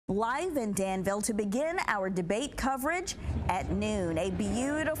live in Danville to begin our debate coverage at noon. A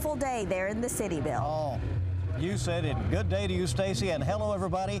beautiful day there in the city, Bill. Oh, you said it. Good day to you, Stacy, and hello,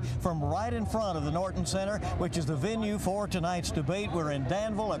 everybody, from right in front of the Norton Center, which is the venue for tonight's debate. We're in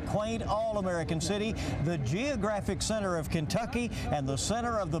Danville, a quaint, all-American city, the geographic center of Kentucky, and the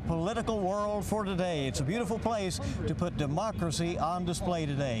center of the political world for today. It's a beautiful place to put democracy on display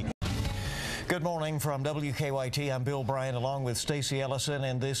today. Good morning from WKYT. I'm Bill Bryant along with Stacy Ellison,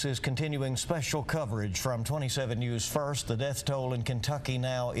 and this is continuing special coverage from 27 News First. The death toll in Kentucky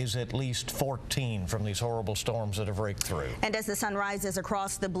now is at least 14 from these horrible storms that have raked through. And as the sun rises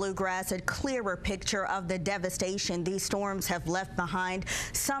across the bluegrass, a clearer picture of the devastation these storms have left behind.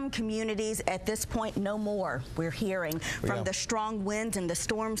 Some communities at this point no more. We're hearing from the strong winds and the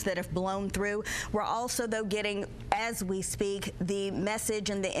storms that have blown through. We're also, though, getting, as we speak, the message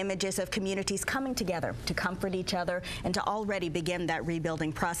and the images of communities coming together to comfort each other and to already begin that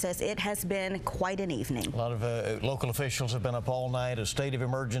rebuilding process. It has been quite an evening. A lot of local officials have been up all night. A state of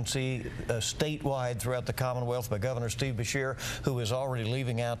emergency statewide throughout the Commonwealth by Governor Steve Beshear, who is already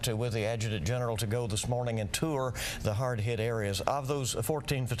leaving out with the Adjutant General to go this morning and tour the hard-hit areas. Of those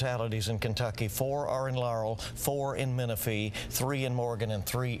 14 fatalities in Kentucky, 4 are in Laurel, 4 in Menifee, 3 in Morgan, and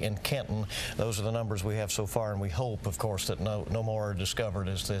 3 in Kenton. Those are the numbers we have so far, and we hope, of course, that no more are discovered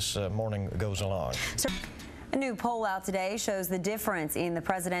as this morning goes along. A new poll out today shows the difference in the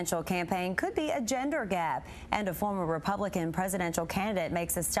presidential campaign could be a gender gap. And a former Republican presidential candidate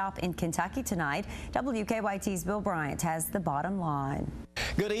makes a stop in Kentucky tonight. WKYT's Bill Bryant has the bottom line.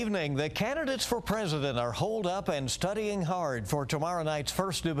 Good evening. The candidates for president are holed up and studying hard for tomorrow night's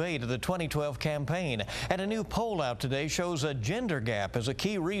first debate of the 2012 campaign. And a new poll out today shows a gender gap as a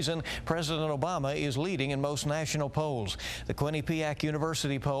key reason President Obama is leading in most national polls. The Quinnipiac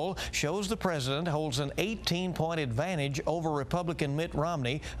University poll shows the president holds an 18-point advantage over Republican Mitt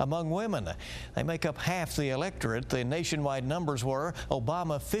Romney among women. They make up half the electorate. The nationwide numbers were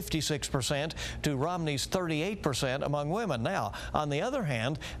Obama 56% to Romney's 38% among women. Now, on the other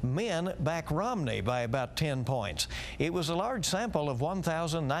hand, men back Romney by about 10 points. It was a large sample of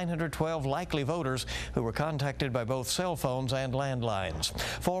 1,912 likely voters who were contacted by both cell phones and landlines.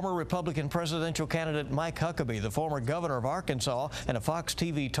 Former Republican presidential candidate Mike Huckabee, the former governor of Arkansas and a Fox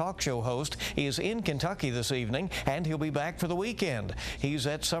TV talk show host, is in Kentucky this evening, and he'll be back for the weekend. He's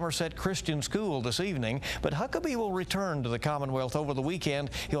at Somerset Christian School this evening, but Huckabee will return to the Commonwealth over the weekend.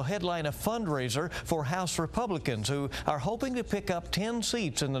 He'll headline a fundraiser for House Republicans who are hoping to pick up 10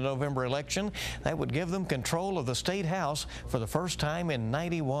 seats in the November election. That would give them control of the state house for the first time in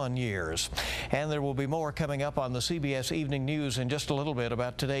 91 years. And there will be more coming up on the CBS Evening News in just a little bit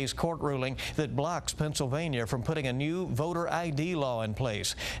about today's court ruling that blocks Pennsylvania from putting a new voter ID law in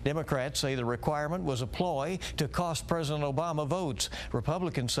place. Democrats say the requirement was a ploy to cost President Obama votes.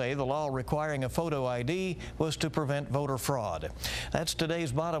 Republicans say the law requiring a photo ID was to prevent voter fraud. That's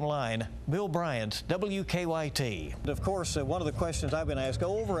today's bottom line. Bill Bryant, WKYT. Of course, one of the questions I've been asked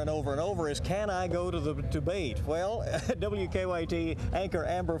over and over and over is, can I go to the debate? Well, WKYT anchor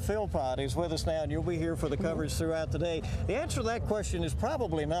Amber Philpott is with us now, and you'll be here for the coverage throughout the day. The answer to that question is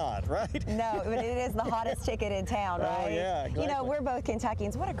probably not, right? No, but it is the hottest ticket in town, right? Oh, yeah, exactly. You know, we're both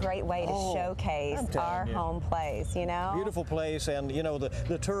Kentuckians. What a great way to showcase our home place, you know? Beautiful place, and you know,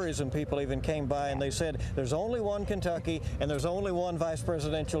 the tourism people even came by and they said there's only one Kentucky and there's only one vice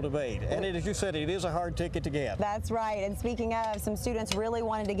presidential debate. And as you said, it is a hard ticket to get. That's right. And speaking of, some students really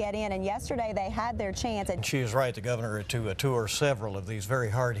wanted to get in, and yesterday they had their chance. And she is right, the governor, to tour several of these very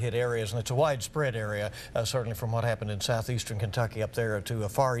hard-hit areas, and it's a widespread area, certainly from what happened in southeastern Kentucky up there to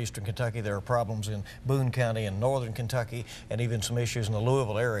far eastern Kentucky. There are problems in Boone County and northern Kentucky, and even some issues in the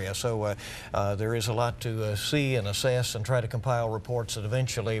Louisville area. So there is a lot to see and assess and try to compile reports that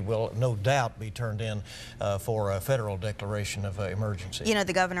eventually will no doubt be turned in for a federal declaration of emergency. You know,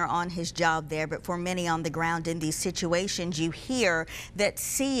 the governor on his job there, but for many on the ground in these situations, you hear that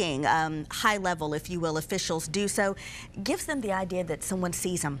seeing high-level, if you will, officials do so gives them the idea that someone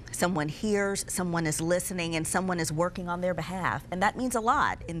sees them, someone hears, someone is listening, and someone is working on their behalf. And that means a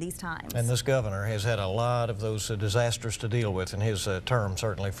lot in these times. And this governor has had a lot of those disasters to deal with in his term,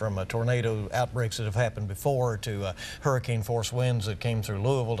 certainly from tornado outbreaks that have happened before to hurricane-force winds that came through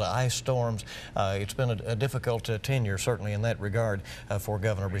Louisville to ice storms. It's been a difficult tenure, certainly in that regard, for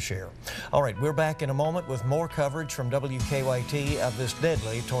Governor Beshear. All right, we're back in a moment with more coverage from WKYT of this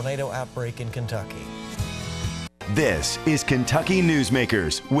deadly tornado outbreak in Kentucky. This is Kentucky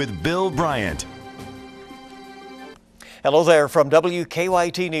Newsmakers with Bill Bryant. Hello there from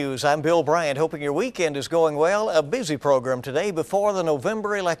WKYT News. I'm Bill Bryant, hoping your weekend is going well. A busy program today before the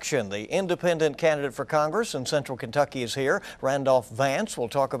November election. The independent candidate for Congress in Central Kentucky is here, Randolph Vance. Will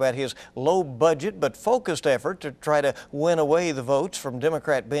talk about his low budget but focused effort to try to win away the votes from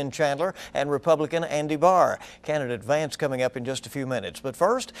Democrat Ben Chandler and Republican Andy Barr. Candidate Vance coming up in just a few minutes. But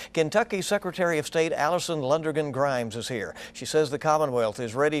first, Kentucky Secretary of State Allison Lundergan Grimes is here. She says the Commonwealth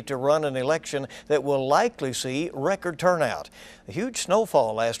is ready to run an election that will likely see record turnout. A huge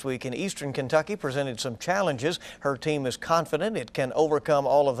snowfall last week in eastern Kentucky presented some challenges. Her team is confident it can overcome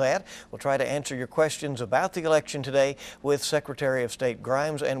all of that. We'll try to answer your questions about the election today with Secretary of State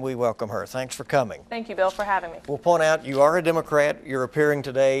Grimes, and we welcome her. Thanks for coming. Thank you, Bill, for having me. We'll point out you are a Democrat. You're appearing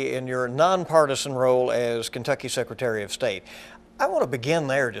today in your nonpartisan role as Kentucky Secretary of State. I want to begin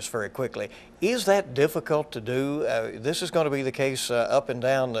there just very quickly. Is that difficult to do? This is going to be the case up and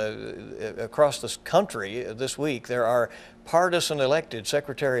down across this country this week. There are partisan elected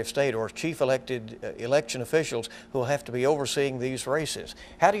Secretary of State or chief elected election officials who will have to be overseeing these races.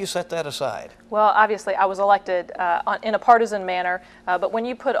 How do you set that aside? Well, obviously, I was elected in a partisan manner, but when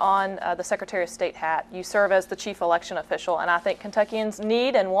you put on the Secretary of State hat, you serve as the chief election official, and I think Kentuckians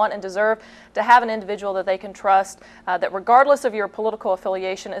need and want and deserve to have an individual that they can trust, that regardless of your political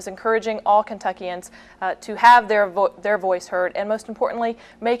affiliation is encouraging all Kentuckians to have their voice heard, and most importantly,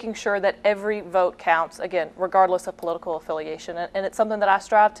 making sure that every vote counts, again, regardless of political affiliation. And it's something that I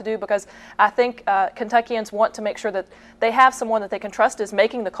strive to do because I think Kentuckians want to make sure that they have someone that they can trust is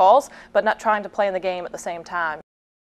making the calls, but not trying to play in the game at the same time.